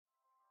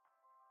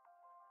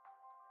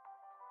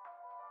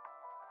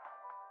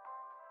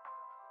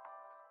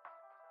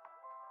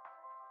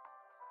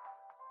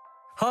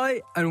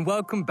Hi, and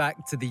welcome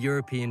back to the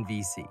European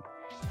VC,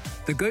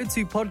 the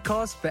go-to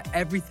podcast for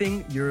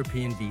everything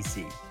European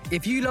VC.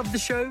 If you love the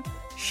show,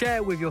 share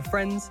it with your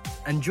friends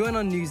and join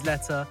our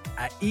newsletter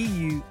at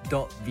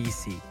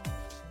eu.vc.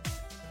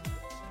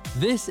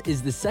 This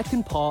is the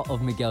second part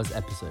of Miguel's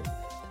episode.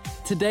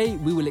 Today,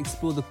 we will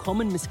explore the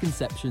common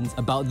misconceptions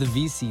about the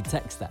VC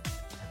tech stack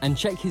and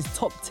check his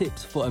top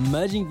tips for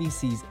emerging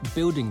VCs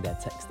building their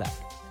tech stack.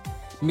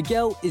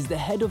 Miguel is the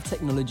head of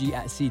technology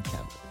at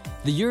Seedcamp,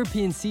 the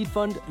European seed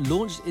fund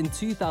launched in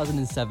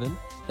 2007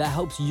 that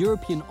helps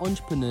European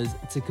entrepreneurs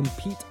to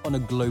compete on a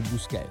global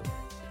scale.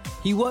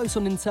 He works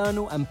on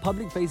internal and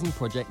public-facing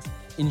projects,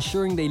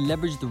 ensuring they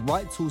leverage the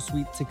right tool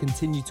suite to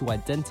continue to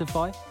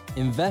identify,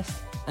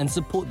 invest, and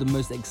support the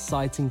most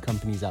exciting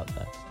companies out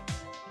there.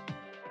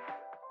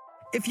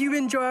 If you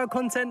enjoy our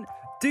content,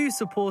 do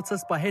support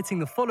us by hitting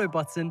the follow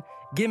button,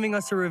 giving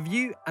us a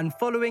review, and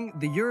following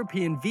the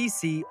European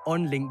VC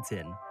on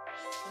LinkedIn.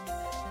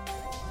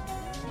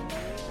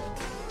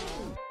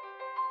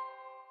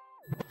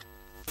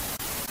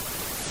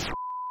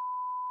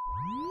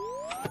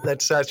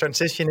 Let's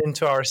transition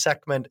into our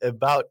segment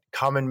about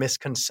common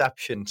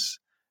misconceptions.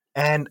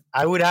 And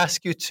I would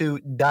ask you to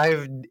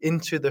dive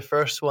into the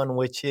first one,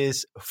 which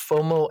is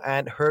FOMO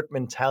and herd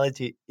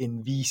mentality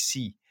in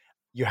VC.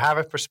 You have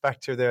a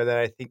perspective there that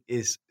I think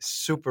is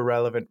super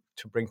relevant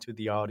to bring to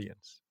the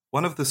audience.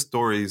 One of the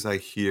stories I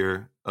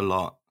hear a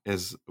lot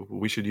is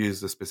we should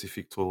use a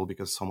specific tool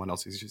because someone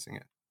else is using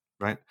it,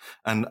 right?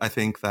 And I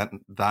think that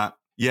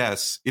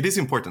yes, it is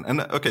important. And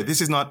okay, this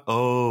is not,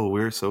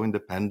 we're so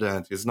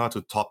independent. It's not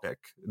a topic.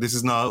 This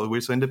is not,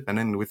 we're so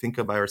independent and we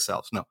think by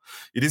ourselves. No,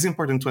 it is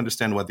important to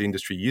understand what the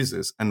industry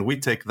uses. And we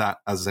take that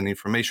as an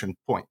information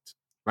point,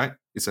 right?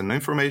 It's an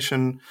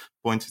information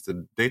point. It's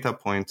a data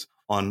point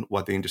on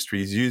what the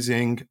industry is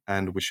using.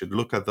 And we should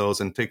look at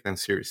those and take them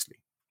seriously.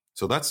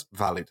 So that's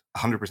valid,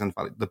 100%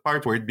 valid. The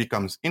part where it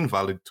becomes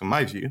invalid, to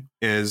my view,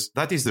 is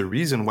that is the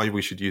reason why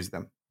we should use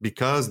them,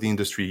 because the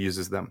industry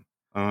uses them.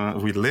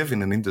 We live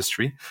in an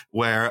industry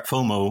where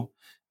FOMO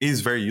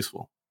is very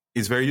useful.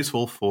 It's very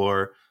useful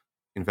for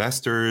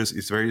investors.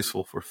 It's very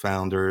useful for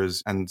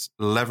founders, and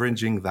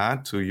leveraging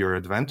that to your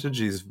advantage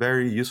is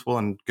very useful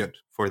and good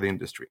for the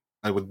industry.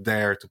 I would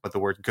dare to put the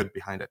word good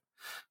behind it.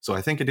 So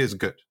I think it is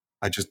good.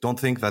 I just don't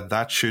think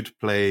that should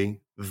play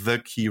the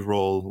key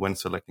role when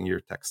selecting your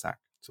tech stack.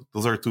 So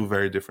those are two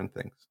very different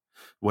things.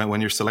 When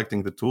you're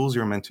selecting the tools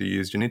you're meant to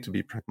use, you need to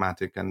be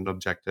pragmatic and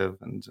objective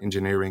and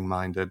engineering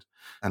minded.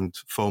 And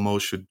FOMO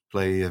should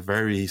play a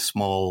very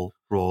small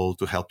role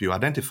to help you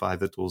identify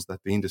the tools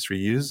that the industry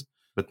use,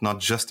 but not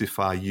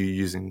justify you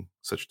using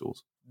such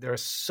tools. There are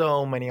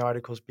so many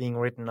articles being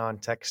written on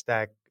tech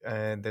stack.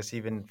 There's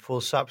even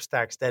full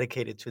substacks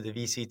dedicated to the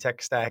VC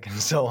tech stack and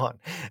so on.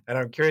 And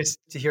I'm curious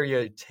to hear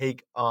your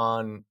take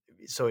on,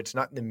 so it's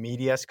not the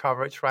media's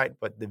coverage, right?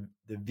 But the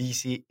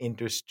VC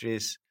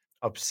industry's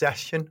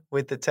obsession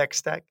with the tech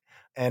stack,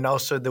 and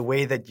also the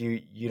way that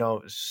you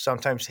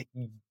sometimes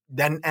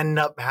then end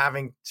up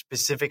having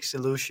specific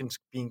solutions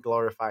being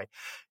glorified.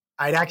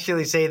 I'd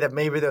actually say that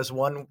maybe there's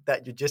one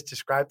that you just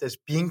described as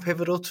being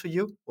pivotal to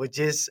you, which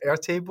is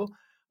Airtable,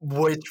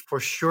 which for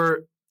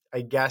sure,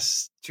 I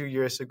guess 2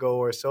 years ago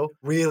or so,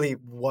 really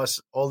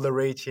was all the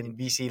rage in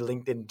VC,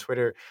 LinkedIn,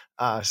 Twitter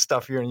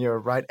stuff here in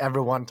Europe, right?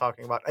 Everyone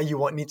talking about,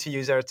 you need to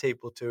use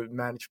Airtable to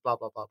manage blah,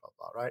 blah, blah, blah,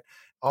 blah, right?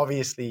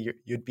 Obviously,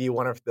 you'd be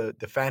one of the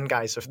fan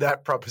guys of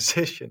that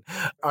proposition.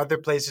 Are there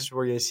places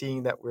where you're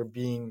seeing that we're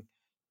being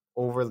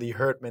overly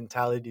herd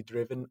mentality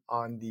driven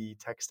on the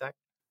tech stack?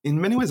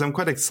 In many ways, I'm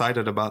quite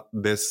excited about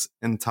this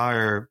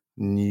entire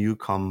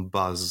newcom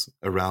buzz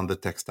around the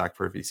tech stack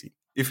for VC.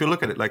 If you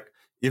look at it, like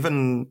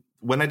even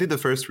when I did the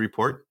first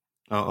report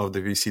of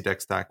the VC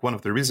tech stack, one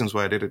of the reasons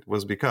why I did it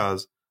was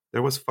because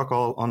there was fuck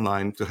all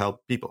online to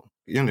help people.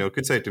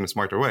 Could say it in a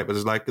smarter way, but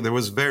it's like there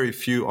was very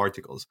few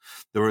articles.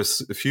 There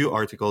was a few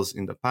articles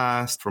in the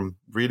past from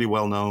really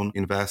well-known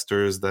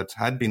investors that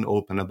had been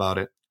open about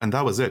it, and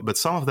that was it. But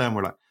some of them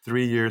were like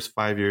 3 years,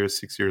 5 years,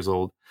 6 years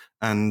old,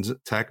 and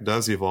tech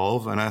does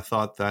evolve. And I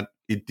thought that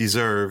it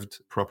deserved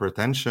proper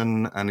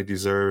attention, and it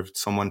deserved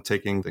someone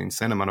taking the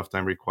insane amount of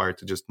time required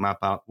to just map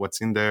out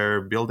what's in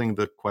there, building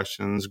the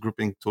questions,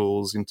 grouping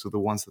tools into the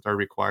ones that are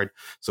required.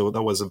 So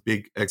that was a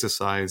big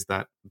exercise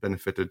that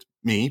benefited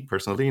me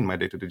personally in my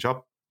day-to-day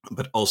job,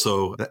 but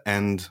also the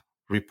end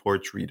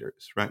report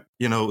readers, right?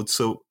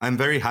 So I'm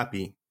very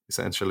happy.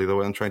 Essentially,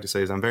 what I'm trying to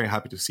say is I'm very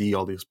happy to see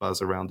all this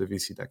buzz around the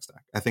VC tech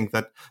stack. I think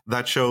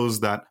that shows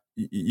that,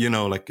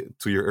 like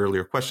to your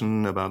earlier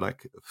question about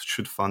like,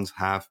 should funds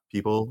have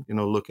people,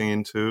 looking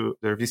into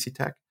their VC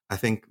tech? I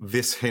think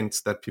this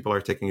hints that people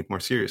are taking it more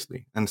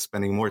seriously and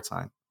spending more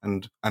time.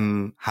 And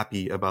I'm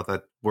happy about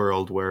that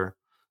world where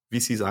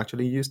VCs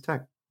actually use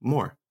tech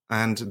more.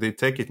 And they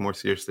take it more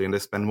seriously and they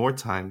spend more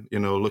time,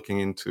 looking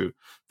into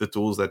the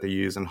tools that they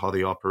use and how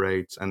they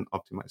operate and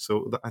optimize.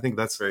 So I think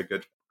that's very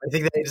good. I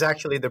think that is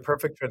actually the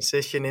perfect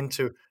transition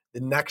into the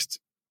next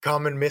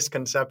common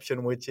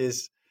misconception, which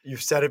is,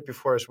 you've said it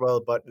before as well,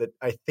 but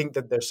I think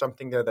that there's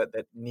something there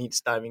that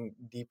needs diving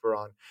deeper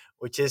on,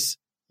 which is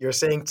You're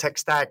saying tech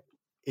stack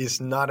is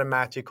not a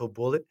magical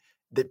bullet,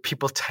 that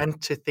people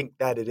tend to think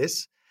that it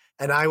is.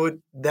 And I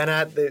would then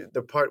add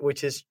the part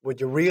which is what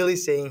you're really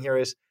saying here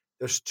is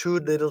there's too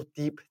little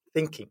deep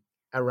thinking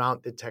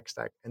around the tech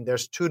stack, and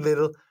there's too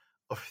little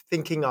of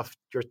thinking of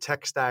your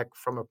tech stack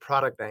from a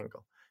product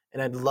angle.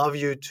 And I'd love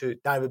you to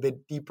dive a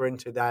bit deeper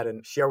into that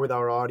and share with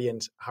our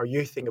audience how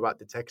you think about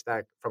the tech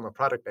stack from a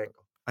product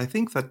angle. I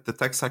think that the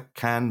tech stack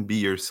can be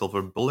your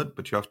silver bullet,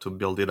 but you have to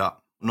build it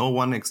up. No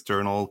one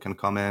external can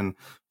come in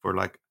for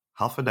like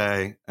half a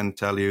day and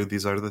tell you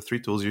these are the 3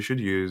 tools you should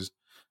use,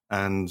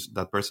 and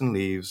that person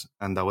leaves,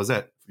 and that was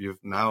it. You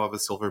now have a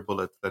silver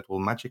bullet that will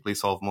magically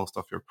solve most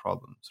of your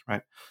problems,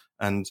 right?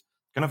 And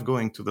kind of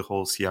going to the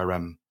whole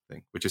CRM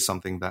thing, which is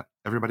something that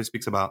everybody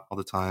speaks about all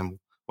the time.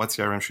 What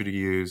CRM should you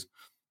use?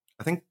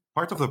 I think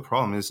part of the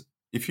problem is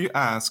if you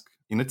ask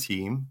in a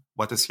team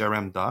what a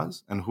CRM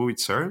does and who it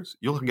serves,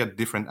 you'll get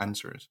different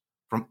answers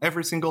from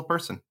every single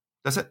person.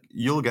 That's it.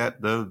 You'll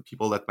get the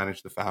people that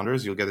manage the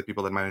founders. You'll get the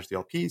people that manage the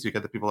LPs. You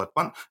get the people that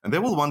want, and they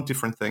will want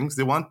different things.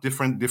 They want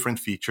different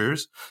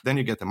features. Then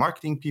you get the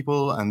marketing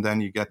people, and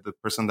then you get the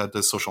person that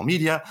does social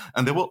media,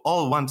 and they will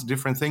all want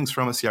different things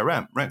from a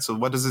CRM, right? So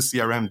what does a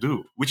CRM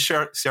do? Which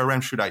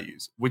CRM should I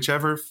use?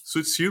 Whichever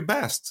suits you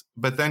best.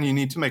 But then you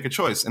need to make a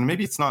choice, and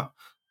maybe it's not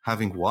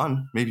having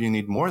one. Maybe you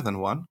need more than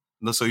one.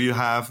 So you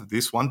have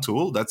this one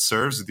tool that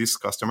serves this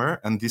customer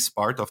and this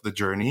part of the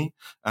journey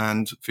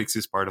and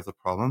fixes part of the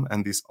problem,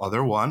 and this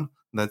other one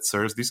that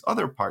serves this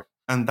other part.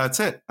 And that's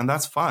it. And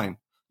that's fine.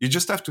 You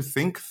just have to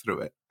think through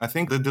it. I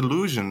think the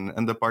delusion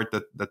and the part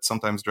that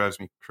sometimes drives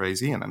me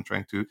crazy, and I'm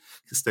trying to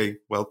stay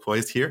well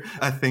poised here,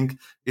 I think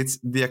it's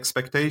the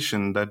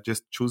expectation that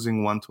just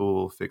choosing one tool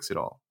will fix it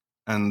all.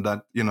 And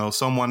that,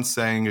 someone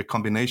saying a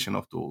combination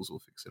of tools will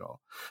fix it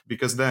all.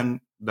 Because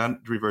then that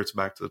reverts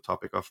back to the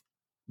topic of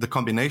the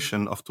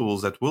combination of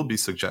tools that will be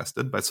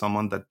suggested by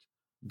someone that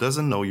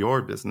doesn't know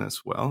your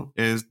business well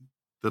is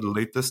the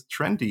latest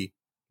trendy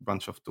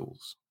bunch of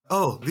tools.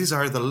 Oh, these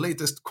are the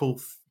latest cool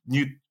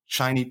new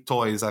shiny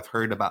toys I've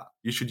heard about.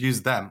 You should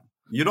use them.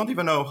 You don't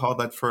even know how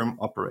that firm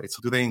operates.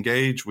 Do they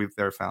engage with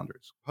their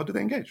founders? How do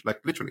they engage?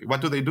 Like literally, what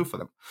do they do for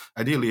them?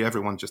 Ideally,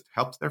 everyone just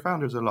helps their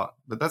founders a lot,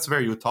 but that's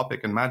very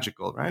utopic and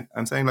magical, right?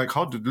 I'm saying like,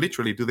 how do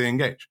they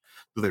engage?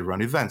 Do they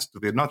run events? Do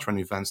they not run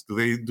events? Do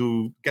they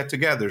do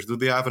get-togethers? Do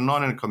they have an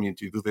online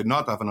community? Do they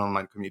not have an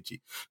online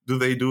community? Do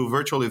they do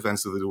virtual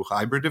events? Do they do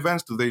hybrid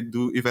events? Do they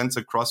do events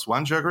across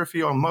one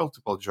geography or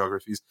multiple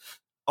geographies?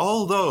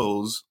 All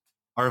those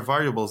are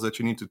variables that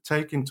you need to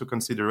take into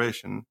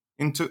consideration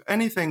into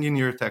anything in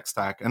your tech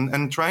stack,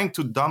 and trying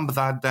to dump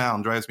that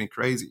down drives me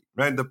crazy,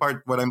 right? The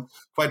part what I'm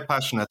quite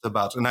passionate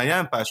about, and I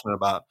am passionate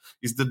about,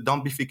 is the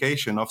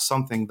dumpification of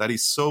something that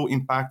is so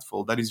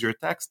impactful, that is your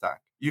tech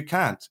stack. You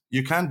can't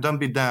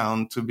dump it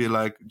down to be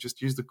like,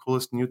 just use the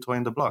coolest new toy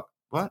in the block.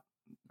 What?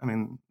 I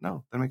mean,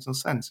 no, that makes no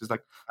sense. It's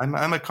like, I'm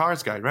a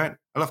cars guy, right?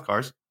 I love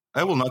cars.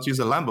 I will not use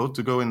a Lambo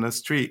to go in the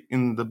street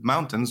in the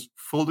mountains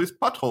full with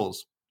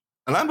potholes.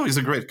 A Lambo is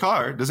a great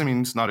car. Doesn't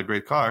mean it's not a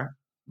great car.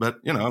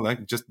 But,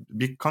 just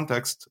be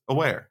context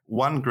aware.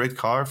 One great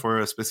car for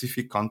a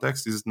specific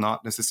context is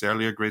not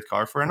necessarily a great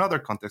car for another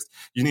context.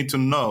 You need to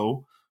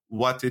know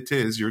what it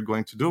is you're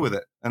going to do with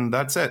it. And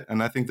that's it.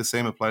 And I think the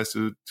same applies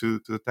to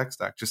the tech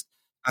stack. Just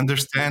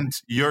understand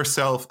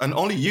yourself, and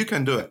only you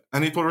can do it.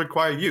 And it will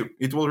require you.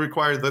 It will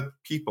require the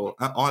people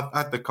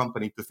at the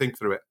company to think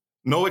through it.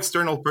 No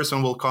external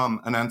person will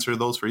come and answer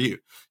those for you.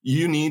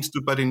 You need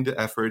to put in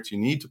the effort. You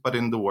need to put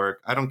in the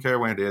work. I don't care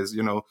when it is,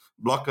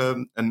 block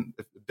a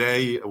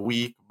day, a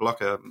week,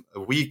 block a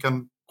week,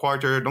 a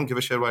quarter. Don't give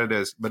a shit what it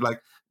is. But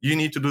you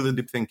need to do the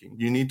deep thinking.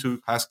 You need to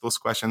ask those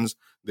questions.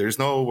 There's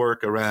no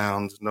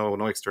workaround. No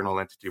external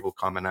entity will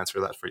come and answer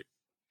that for you.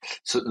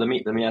 So let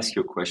me ask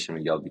you a question,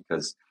 Miguel,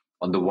 because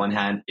on the one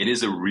hand, it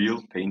is a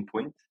real pain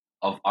point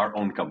of our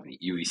own company,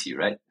 UVC,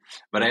 right?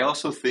 But I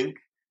also think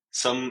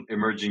some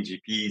emerging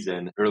GPs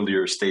and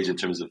earlier stage in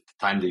terms of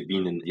time they've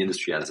been in the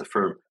industry as a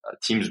firm,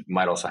 teams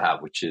might also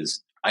have, which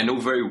is, I know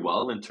very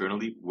well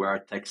internally where our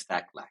tech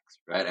stack lacks,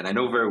 right? And I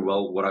know very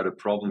well what are the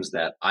problems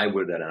that I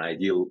would, at an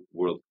ideal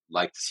world,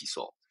 like to see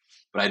solved.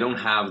 But I don't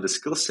have the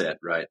skill set,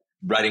 right?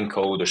 Writing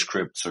code or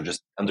scripts or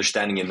just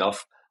understanding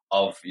enough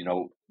of,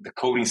 the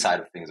coding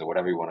side of things or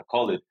whatever you want to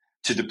call it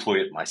to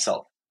deploy it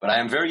myself. But I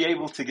am very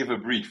able to give a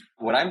brief.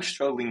 What I'm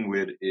struggling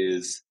with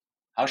is,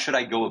 how should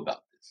I go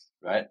about this,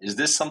 right? Is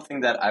this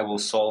something that I will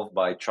solve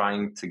by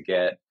trying to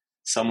get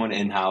someone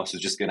in-house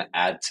who's just going to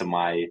add to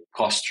my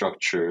cost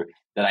structure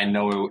that I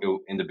know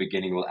in the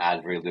beginning will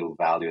add very little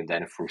value? And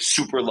then if we're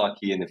super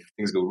lucky and if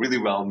things go really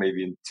well,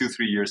 maybe in 2-3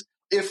 years,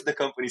 if the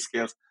company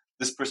scales,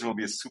 this person will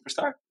be a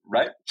superstar,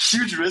 right?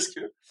 Huge risk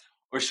here.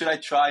 Or should I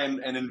try and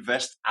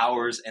invest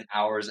hours and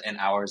hours and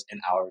hours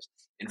and hours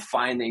in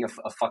finding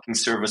a fucking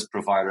service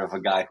provider of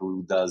a guy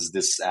who does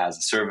this as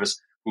a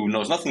service, who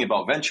knows nothing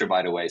about venture,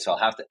 by the way, so I'll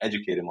have to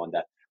educate him on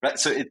that, right?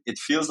 So it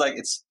feels like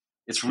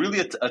it's really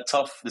a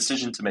tough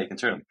decision to make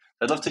internally.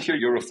 I'd love to hear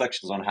your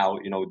reflections on how,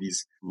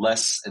 these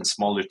less and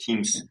smaller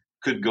teams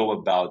could go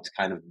about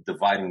kind of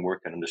dividing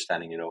work and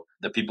understanding,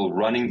 the people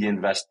running the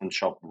investment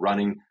shop,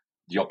 running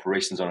the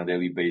operations on a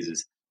daily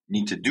basis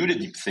need to do the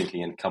deep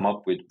thinking and come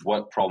up with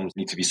what problems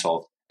need to be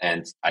solved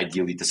and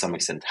ideally to some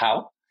extent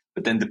how,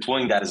 but then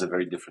deploying that is a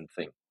very different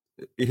thing.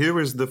 Here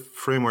is the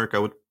framework I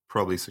would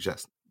probably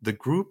suggest. The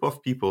group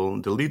of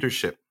people, the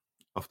leadership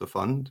of the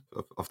fund,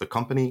 of the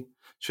company,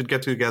 should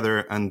get together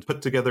and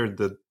put together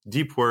the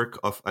deep work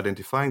of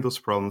identifying those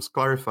problems,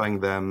 clarifying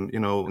them,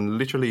 and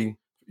literally,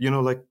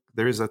 like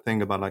there is a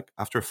thing about like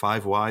after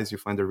 5 whys, you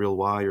find the real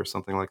why or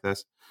something like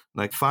this.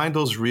 Like find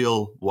those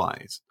real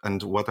whys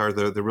and what are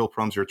the real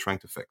problems you're trying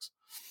to fix.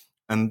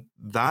 And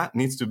that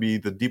needs to be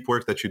the deep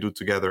work that you do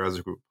together as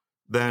a group.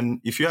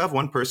 Then if you have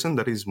one person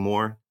that is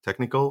more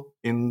technical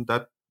in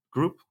that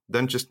group,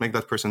 then just make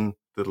that person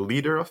the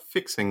leader of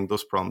fixing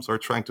those problems or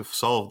trying to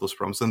solve those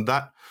problems. And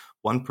that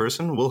one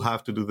person will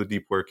have to do the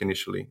deep work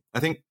initially. I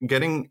think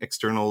getting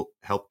external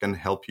help can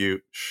help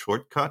you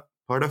shortcut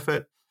part of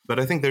it. But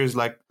I think there's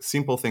like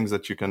simple things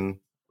that you can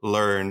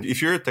learn.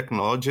 If you're a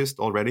technologist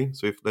already,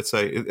 so if let's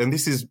say, and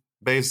this is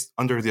based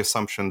under the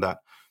assumption that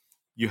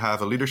you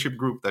have a leadership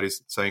group that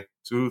is, say,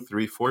 2,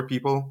 3, 4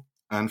 people.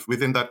 And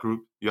within that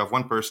group, you have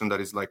one person that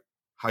is like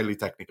highly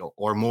technical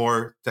or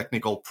more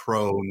technical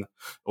prone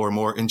or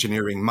more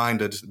engineering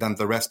minded than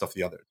the rest of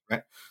the others,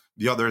 right?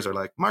 The others are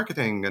like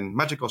marketing and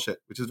magical shit,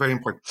 which is very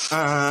important.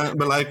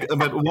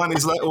 But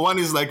one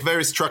is like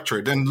very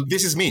structured, and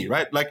this is me,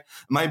 right? Like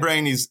my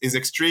brain is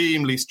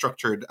extremely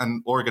structured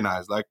and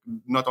organized. Like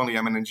not only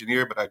I'm an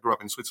engineer, but I grew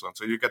up in Switzerland,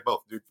 so you get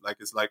both, dude. Like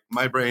it's like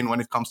my brain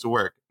when it comes to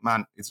work,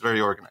 man, it's very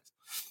organized.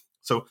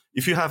 So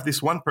if you have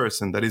this one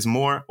person that is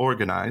more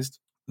organized,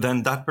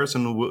 then that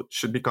person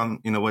should become,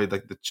 in a way,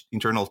 like the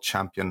internal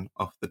champion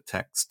of the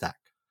tech stack.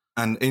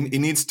 And it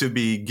needs to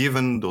be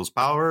given those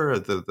power.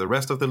 The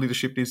rest of the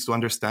leadership needs to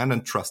understand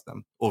and trust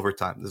them over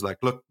time. It's like,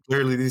 look,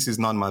 clearly this is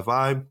not my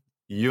vibe.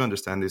 You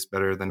understand this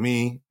better than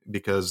me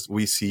because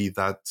we see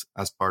that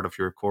as part of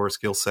your core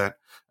skill set.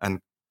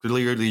 And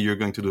clearly you're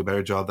going to do a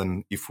better job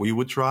than if we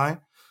would try.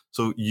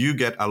 So you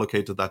get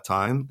allocated that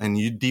time and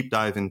you deep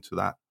dive into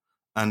that.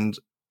 And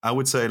I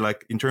would say,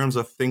 like, in terms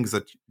of things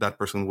that that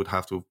person would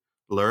have to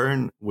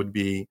learn would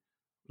be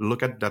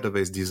look at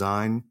database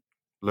design,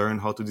 learn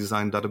how to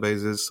design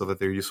databases so that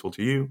they're useful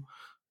to you,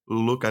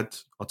 look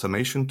at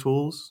automation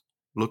tools,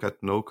 look at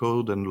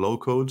no-code and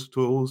low-code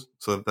tools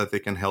so that they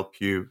can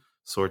help you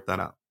sort that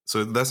out.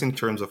 So that's in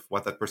terms of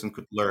what that person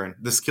could learn.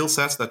 The skill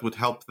sets that would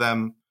help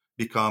them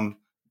become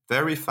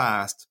very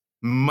fast,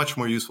 much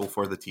more useful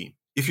for the team.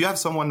 If you have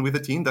someone with a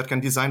team that can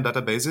design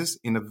databases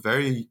in a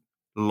very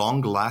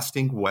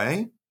long-lasting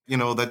way,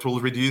 that will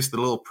reduce the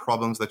little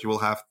problems that you will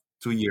have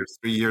 2 years,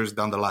 3 years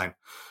down the line.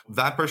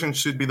 That person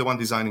should be the one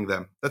designing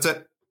them. That's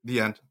it.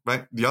 The end,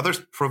 right? The others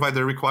provide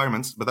the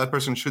requirements, but that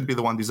person should be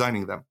the one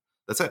designing them.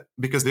 That's it.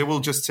 Because they will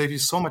just save you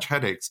so much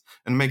headaches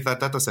and make that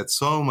data set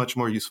so much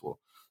more useful.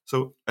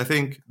 So I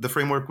think the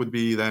framework would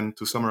be then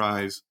to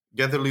summarize,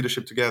 get the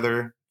leadership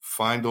together,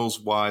 find those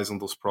whys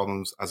and those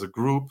problems as a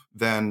group,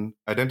 then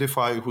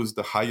identify who's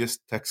the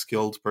highest tech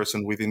skilled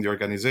person within the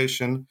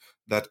organization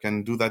that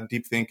can do that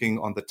deep thinking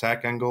on the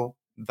tech angle.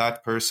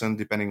 That person,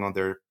 depending on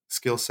their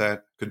skill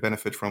set, could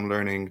benefit from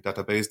learning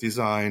database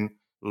design,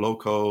 low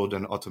code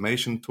and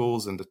automation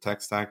tools in the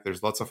tech stack.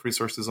 There's lots of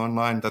resources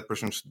online. That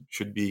person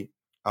should be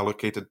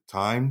allocated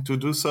time to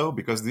do so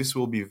because this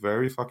will be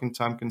very fucking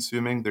time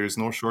consuming. There is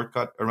no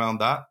shortcut around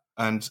that.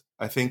 And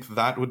I think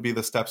that would be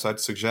the steps I'd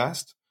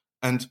suggest.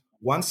 And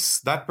once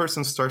that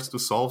person starts to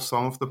solve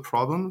some of the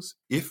problems,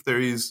 if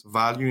there is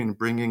value in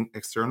bringing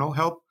external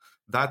help,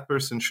 that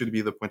person should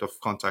be the point of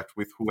contact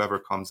with whoever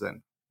comes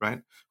in,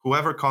 right?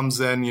 Whoever comes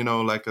in,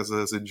 like as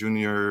a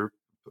junior,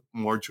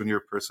 more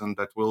junior person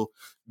that will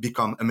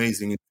become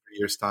amazing in 3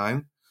 years'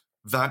 time,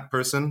 that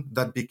person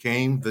that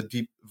became the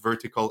deep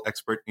vertical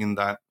expert in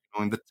that,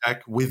 in the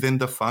tech within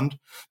the fund,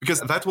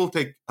 because that will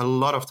take a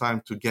lot of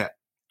time to get,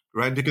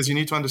 right? Because you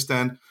need to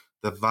understand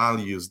the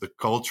values, the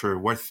culture,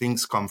 where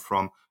things come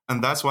from.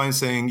 And that's why I'm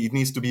saying it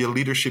needs to be a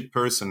leadership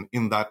person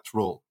in that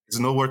role. There's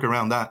no work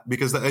around that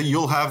because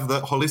you'll have the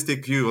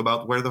holistic view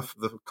about where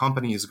the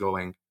company is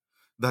going.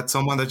 That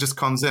someone that just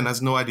comes in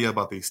has no idea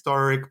about the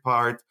historic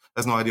part,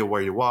 has no idea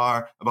where you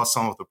are, about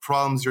some of the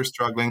problems you're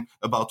struggling,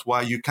 about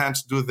why you can't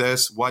do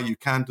this, why you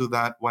can't do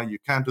that, why you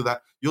can't do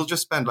that. You'll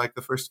just spend like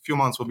the first few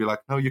months will be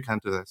like, no, you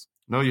can't do this.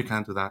 No, you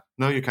can't do that.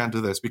 No, you can't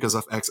do this because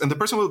of X. And the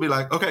person will be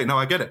like, okay, no,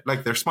 I get it.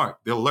 Like they're smart.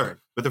 They'll learn.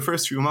 But the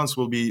first few months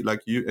will be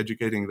like you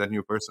educating that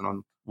new person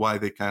on why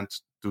they can't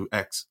do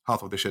X,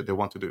 half of the shit they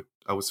want to do.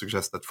 I would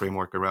suggest that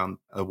framework around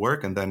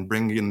work and then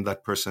bring in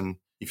that person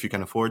if you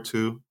can afford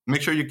to.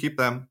 Make sure you keep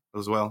them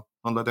as well.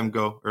 Don't let them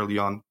go early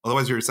on.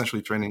 Otherwise, you're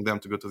essentially training them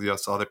to go to the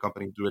other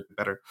company and do it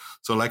better.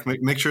 So like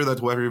make sure that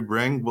whoever you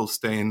bring will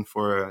stay in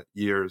for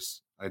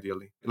years,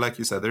 ideally. Like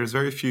you said, there's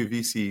very few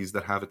VCs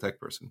that have a tech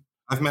person.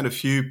 I've met a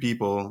few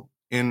people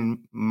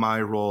in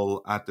my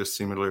role at this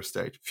similar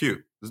stage.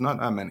 Few. There's not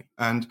that many.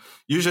 And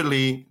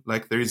usually,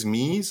 like, there is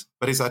me's,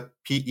 but it's at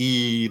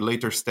PE,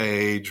 later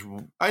stage.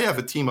 I have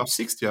a team of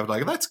 60. I'm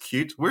like, that's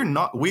cute.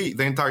 The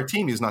entire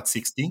team is not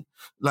 60.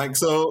 Like,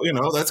 so,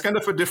 that's kind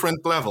of a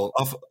different level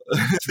of,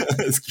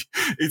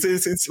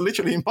 it's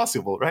literally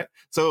impossible, right?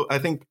 So I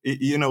think,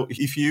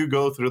 if you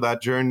go through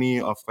that journey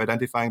of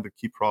identifying the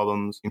key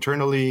problems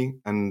internally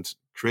and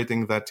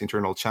creating that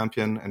internal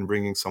champion and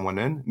bringing someone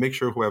in, make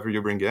sure whoever you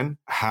bring in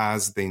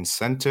has the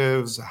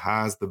incentives,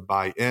 has the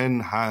buy-in,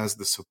 has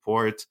the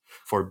support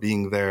for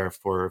being there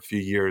for a few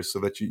years so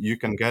that you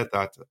can get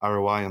that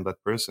ROI on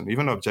that person.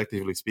 Even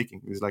objectively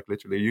speaking, it's like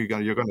literally you're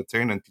going to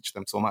train and teach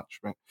them so much,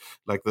 right?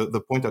 Like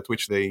the point at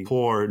which they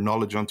pour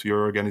knowledge onto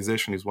your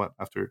organization is what,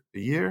 after a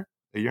year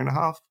and a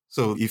half?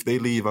 So if they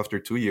leave after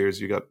 2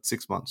 years, you got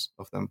 6 months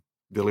of them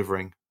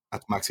delivering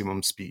at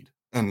maximum speed.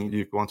 And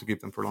you want to keep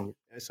them for longer.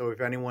 So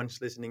if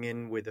anyone's listening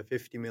in with a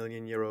 50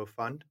 million euro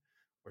fund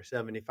or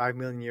 75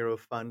 million euro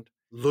fund,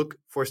 look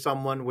for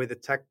someone with a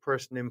tech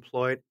person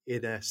employed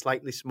in a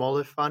slightly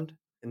smaller fund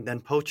and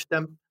then poach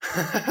them.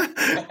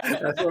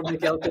 That's what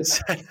Miguel can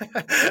say.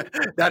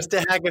 That's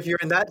the hack if you're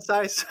in that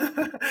size.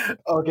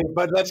 Okay,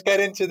 but let's get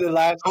into the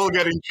last. I will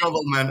get in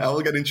trouble, man.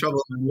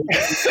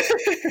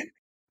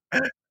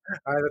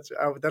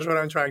 That's what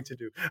I'm trying to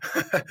do.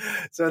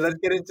 So let's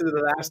get into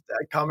the last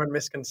common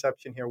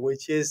misconception here,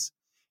 which is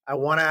I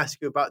want to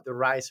ask you about the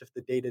rise of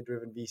the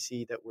data-driven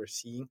VC that we're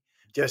seeing.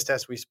 Just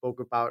as we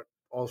spoke about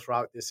all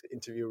throughout this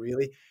interview,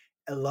 really,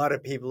 a lot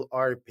of people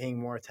are paying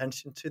more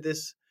attention to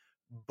this,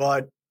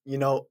 but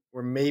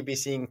we're maybe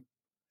seeing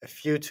a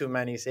few too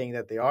many saying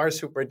that they are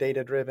super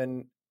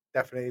data-driven.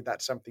 Definitely,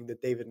 that's something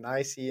that David and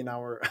I see in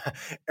our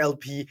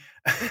LP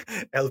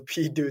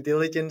due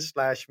diligence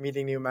 /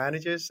 meeting new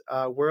managers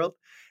world.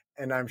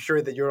 And I'm sure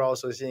that you're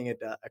also seeing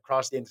it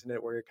across the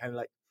internet where you're kind of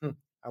like,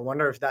 I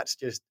wonder if that's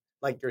just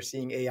like you're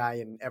seeing AI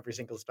in every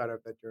single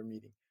startup that you're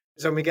meeting.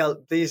 So Miguel,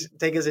 please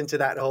take us into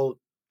that whole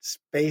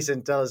space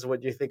and tell us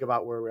what you think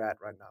about where we're at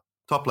right now.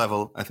 Top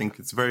level, I think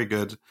it's very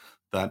good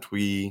that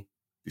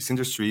this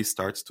industry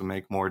starts to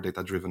make more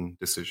data-driven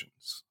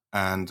decisions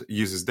and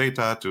uses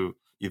data to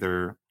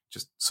either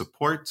just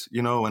support,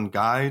 and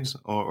guide,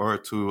 or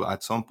to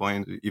at some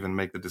point even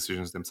make the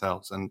decisions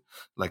themselves. And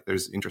like,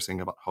 there's interesting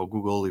about how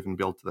Google even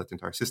built that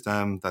entire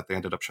system that they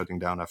ended up shutting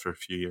down after a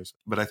few years.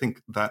 But I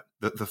think that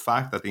the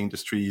fact that the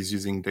industry is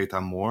using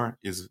data more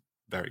is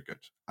very good.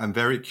 I'm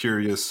very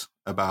curious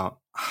about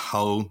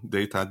how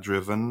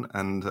data-driven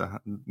and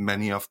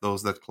many of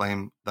those that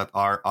claim that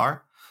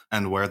are,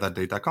 and where that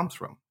data comes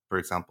from, for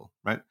example,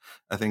 right?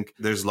 I think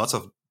there's lots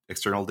of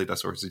external data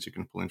sources you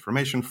can pull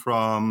information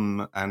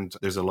from, and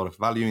there's a lot of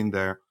value in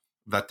there.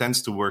 That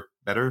tends to work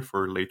better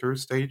for later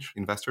stage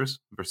investors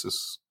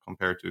versus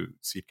compared to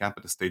Seedcamp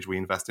at the stage we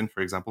invest in,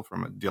 for example,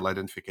 from a deal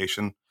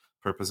identification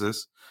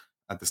purposes.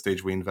 At the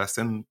stage we invest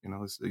in,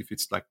 if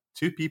it's like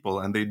 2 people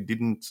and they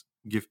didn't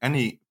give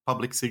any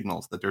public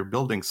signals that they're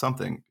building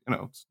something,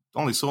 it's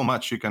only so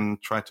much you can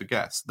try to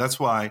guess. That's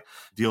why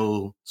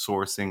deal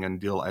sourcing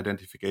and deal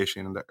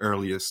identification in the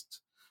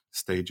earliest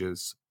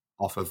stages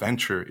of a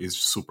venture is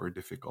super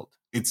difficult.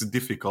 It's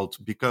difficult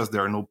because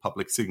there are no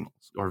public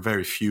signals, or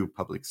very few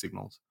public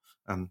signals.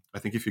 I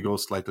think if you go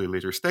slightly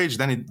later stage,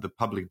 then the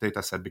public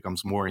data set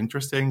becomes more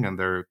interesting, and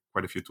there are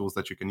quite a few tools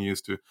that you can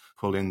use to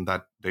pull in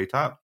that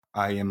data.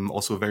 I am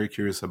also very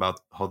curious about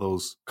how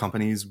those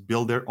companies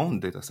build their own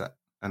data set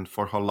and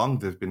for how long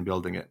they've been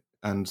building it.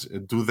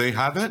 And do they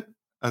have it?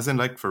 As in,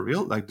 like, for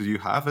real? Like, do you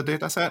have a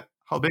data set?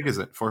 How big is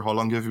it? For how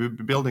long have you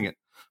been building it?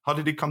 How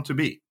did it come to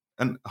be?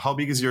 And how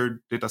big is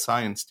your data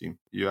science team?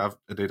 You have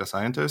a data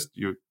scientist?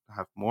 You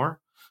have more?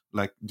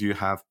 Like, do you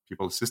have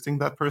people assisting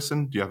that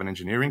person? Do you have an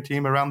engineering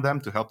team around them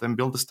to help them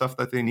build the stuff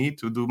that they need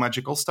to do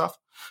magical stuff?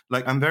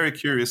 Like, I'm very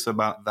curious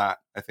about that.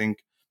 I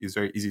think it's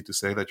very easy to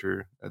say that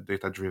you're a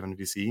data-driven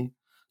VC.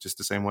 Just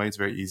the same way it's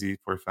very easy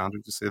for a founder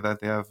to say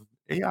that they have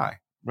AI,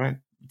 right?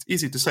 It's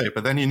easy to say,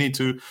 but then you need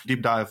to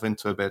deep dive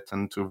into a bit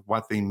into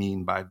what they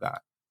mean by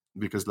that.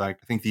 Because, like,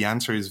 I think the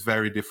answer is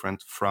very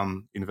different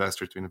from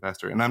investor to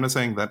investor. And I'm not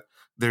saying that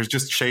there's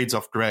just shades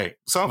of gray.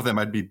 Some of them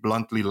might be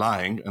bluntly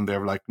lying and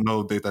they're like,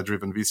 no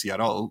data-driven VC at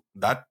all.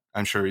 That,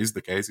 I'm sure, is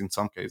the case in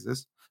some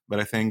cases. But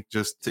I think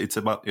just it's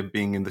about it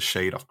being in the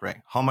shade of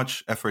gray. How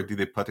much effort did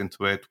they put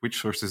into it?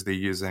 Which sources they're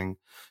using?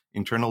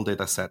 Internal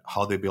data set,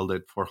 how they build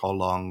it, for how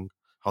long?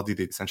 How did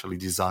they essentially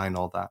design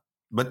all that?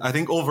 But I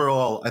think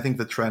overall, I think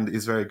the trend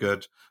is very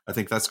good. I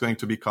think that's going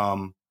to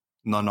become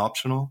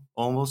non-optional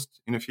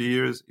almost in a few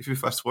years. If you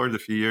fast forward a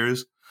few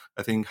years,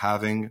 I think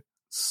having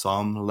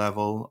some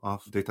level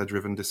of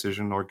data-driven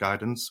decision or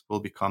guidance will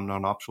become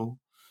non-optional,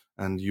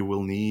 and you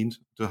will need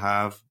to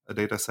have a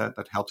data set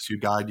that helps you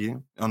guide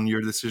you on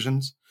your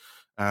decisions.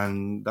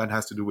 And that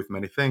has to do with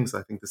many things.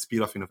 I think the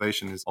speed of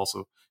innovation is also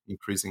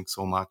increasing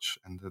so much,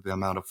 and the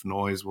amount of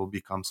noise will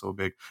become so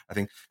big. I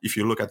think if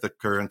you look at the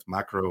current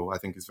macro, I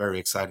think it's very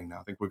exciting now.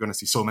 I think we're going to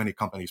see so many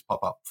companies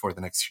pop up for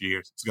the next few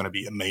years. It's going to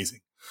be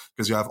amazing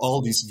because you have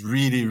all these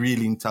really,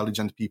 really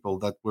intelligent people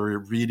that were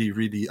really,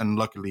 really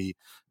unluckily,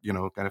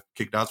 kind of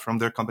kicked out from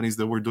their companies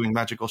that were doing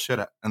magical shit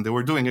at, and they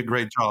were doing a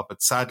great job.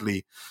 But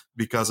sadly,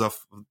 because of,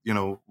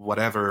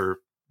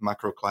 whatever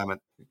macro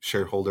climate,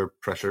 shareholder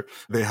pressure,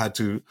 they had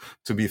to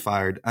be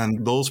fired.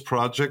 And those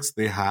projects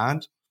they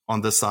had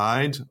on the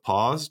side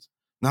paused.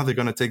 Now they're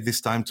going to take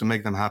this time to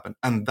make them happen.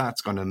 And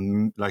that's going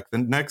to, the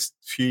next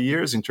few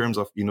years in terms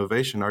of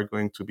innovation are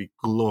going to be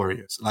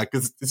glorious.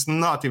 It's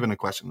not even a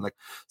question.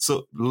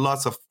 So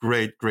lots of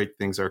great, great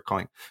things are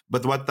coming.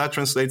 But what that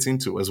translates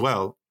into as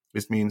well,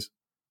 it means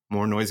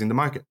more noise in the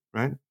market,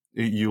 right?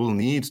 You will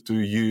need to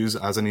use,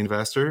 as an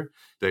investor,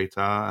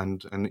 data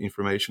and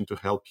information to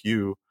help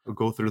you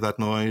go through that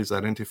noise,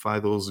 identify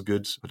those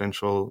good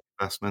potential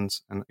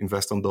investments and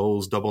invest on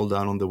those, double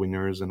down on the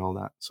winners and all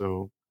that.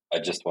 So I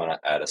just want to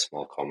add a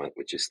small comment,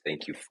 which is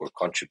thank you for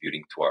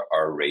contributing to our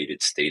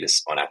R-rated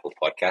status on Apple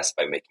Podcasts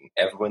by making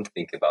everyone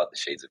think about the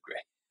shades of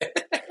gray.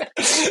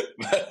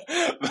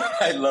 but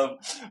I love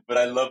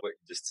what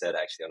you just said,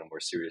 actually, on a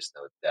more serious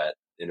note, that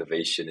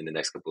innovation in the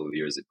next couple of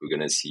years, if we're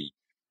going to see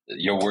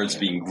your words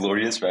being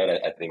glorious, right?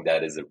 I think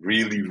that is a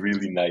really,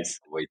 really nice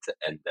way to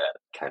end that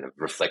kind of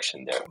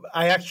reflection there.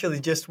 I actually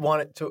just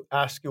wanted to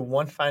ask you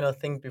one final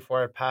thing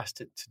before I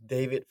passed it to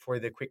David for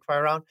the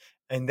quickfire round.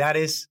 And that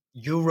is,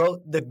 you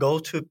wrote the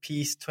go-to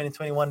piece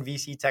 2021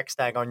 VC tech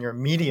stack on your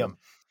Medium.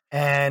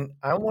 And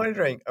I'm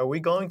wondering, are we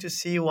going to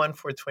see one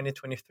for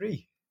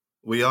 2023?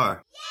 We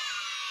are.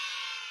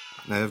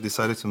 I have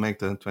decided to make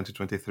the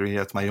 2023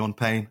 at my own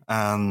pain.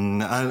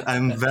 And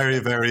I'm very,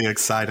 very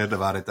excited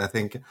about it. I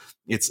think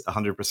it's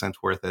 100%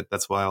 worth it.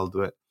 That's why I'll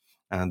do it.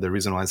 And the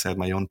reason why I said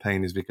my own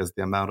pain is because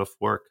the amount of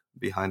work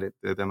behind it,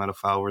 the amount of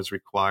hours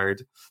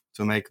required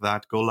to make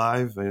that go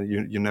live,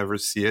 you never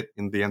see it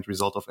in the end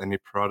result of any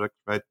product,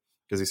 right?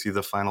 Because you see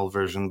the final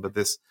version, but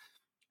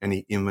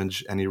any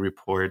image, any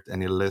report,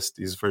 any list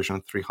is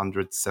version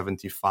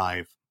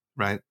 375,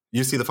 right?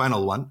 You see the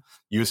final one,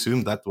 you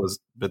assume that was,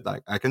 but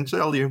I can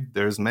tell you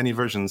there's many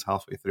versions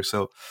halfway through.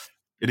 So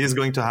it is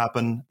going to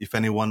happen if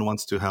anyone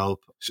wants to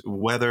help,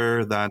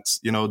 whether that's,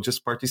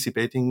 just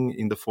participating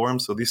in the forum.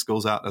 So this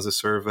goes out as a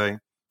survey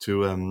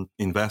to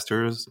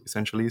investors,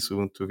 essentially,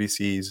 so to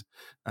VCs.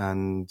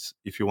 And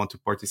if you want to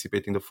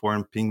participate in the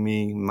forum, ping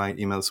me. My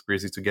email is super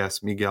easy to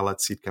guess,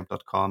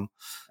 Miguel@seedcamp.com.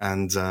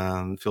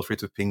 And feel free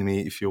to ping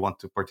me if you want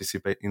to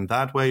participate in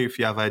that way. If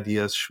you have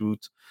ideas,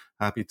 shoot.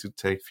 Happy to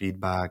take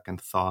feedback and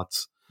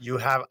thoughts. You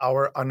have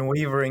our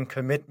unwavering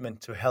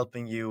commitment to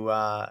helping you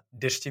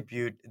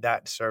distribute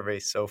that survey.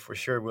 So for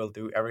sure, we'll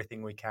do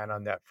everything we can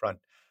on that front.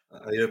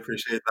 I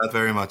appreciate that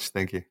very much.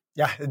 Thank you.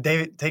 Yeah,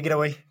 David, take it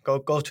away. Go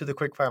to the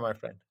quickfire, my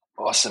friend.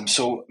 Awesome.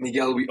 So,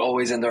 Miguel, we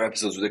always end our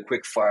episodes with a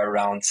quick fire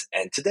round.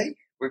 And today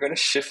we're going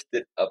to shift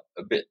it up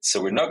a bit.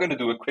 So we're not going to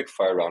do a quick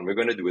fire round. We're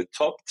going to do a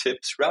top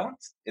tips round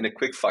in a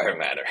quick fire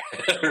manner,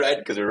 right?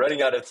 Because we're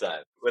running out of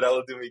time. What I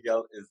will do,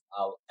 Miguel, is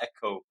I'll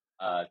echo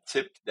a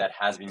tip that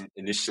has been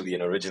initially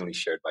and originally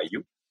shared by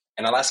you.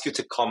 And I'll ask you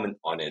to comment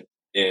on it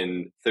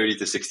in 30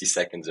 to 60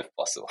 seconds if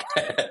possible.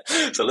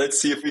 So let's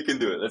see if we can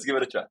do it. Let's give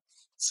it a try.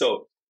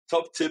 So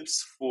top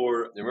tips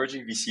for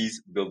emerging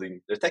VCs building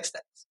their tech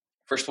stacks.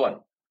 First one,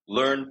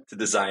 learn to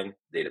design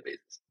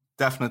databases.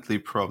 Definitely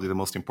probably the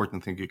most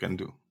important thing you can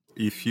do.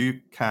 If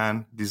you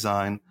can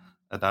design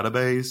a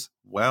database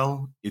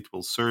well, it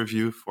will serve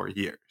you for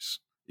years.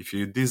 If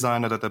you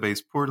design a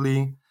database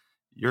poorly,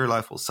 your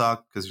life will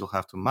suck because you'll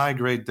have to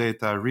migrate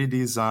data,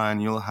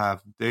 redesign, you'll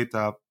have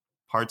data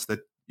parts that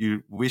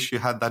you wish you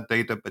had that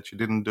data, but you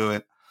didn't do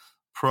it.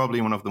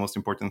 Probably one of the most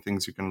important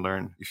things you can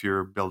learn if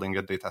you're building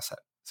a data set,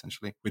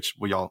 essentially, which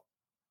we all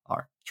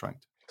are trying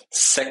to.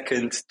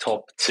 Second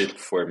top tip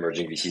for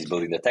emerging VCs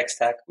building the tech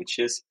stack, which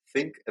is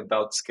think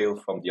about scale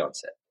from the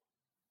onset.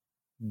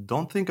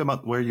 Don't think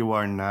about where you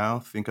are now,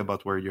 think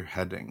about where you're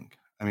heading.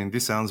 I mean,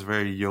 this sounds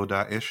very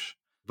Yoda-ish,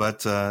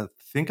 but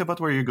think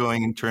about where you're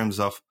going in terms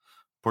of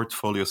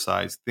portfolio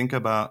size. Think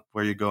about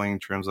where you're going in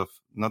terms of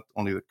not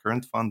only the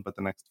current fund, but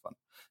the next fund.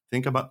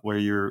 Think about where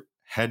you're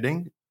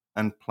heading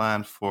and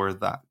plan for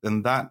that.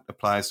 And that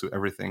applies to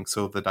everything.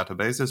 So the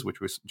databases, which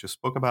we just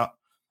spoke about,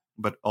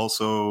 but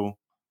also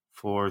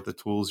for the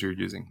tools you're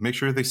using. Make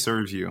sure they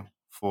serve you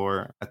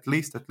for at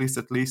least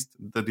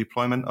the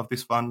deployment of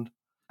this fund.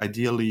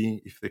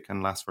 Ideally, if they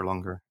can last for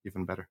longer,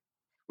 even better.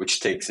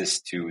 Which takes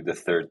us to the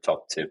third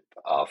top tip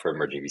for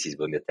emerging VCs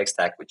building the tech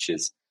stack, which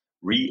is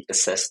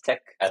reassess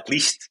tech at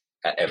least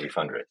at every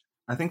fundraise.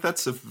 I think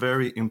that's a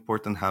very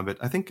important habit.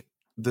 I think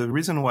the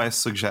reason why I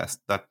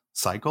suggest that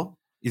cycle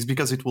is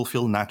because it will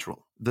feel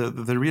natural. The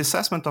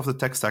reassessment of the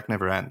tech stack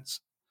never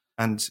ends.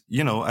 And,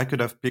 I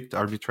could have picked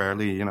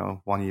arbitrarily,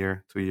 1 year,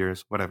 2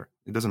 years, whatever.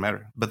 It doesn't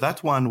matter. But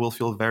that one will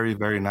feel very,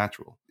 very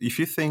natural. If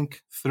you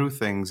think through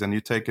things and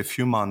you take a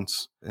few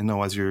months,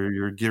 as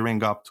you're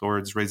gearing up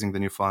towards raising the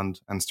new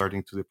fund and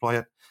starting to deploy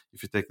it,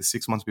 if you take the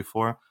 6 months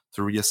before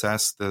to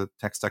reassess the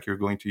tech stack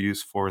you're going to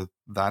use for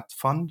that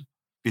fund,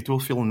 it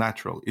will feel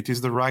natural. It is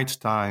the right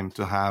time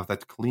to have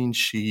that clean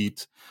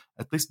sheet.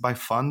 At least by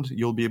fund,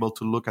 you'll be able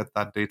to look at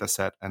that data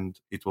set and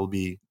it will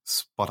be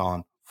spot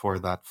on for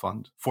that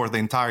fund, for the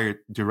entire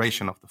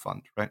duration of the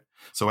fund, right?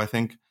 So I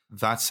think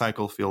that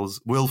cycle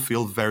will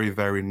feel very,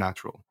 very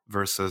natural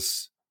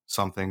versus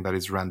something that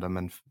is random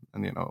and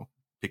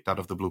picked out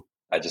of the blue.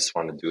 I just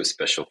want to do a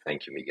special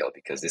thank you, Miguel,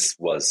 because this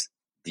was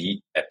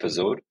the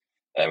episode.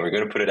 And we're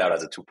going to put it out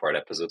as a 2-part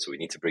episode, so we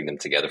need to bring them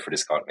together for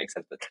this call to make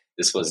sense. But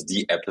this was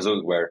the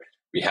episode where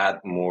we had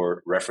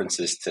more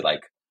references to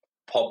like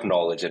pop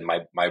knowledge, and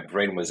my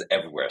brain was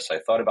everywhere. So I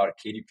thought about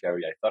Katy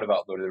Perry, I thought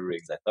about Lord of the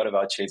Rings, I thought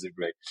about Shades of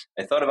Grey,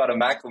 I thought about a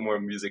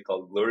Macklemore music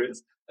called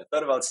Glorious, I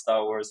thought about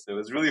Star Wars. So it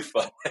was really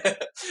fun.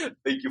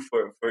 Thank you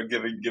for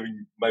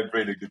giving my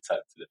brain a good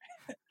time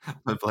today.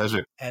 My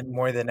pleasure. And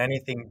more than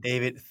anything,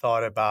 David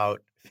thought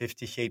about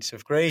 50 Shades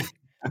of Grey.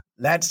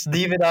 Let's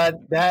leave it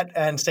at that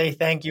and say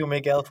thank you,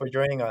 Miguel, for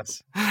joining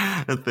us.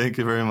 Thank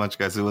you very much,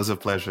 guys. It was a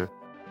pleasure.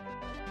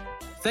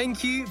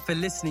 Thank you for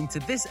listening to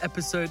this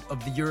episode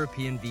of the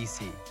European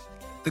VC,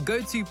 the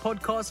go-to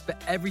podcast for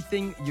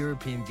everything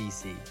European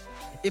VC.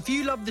 If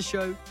you love the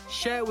show,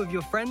 share it with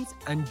your friends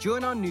and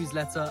join our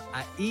newsletter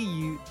at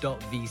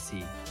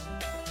eu.vc.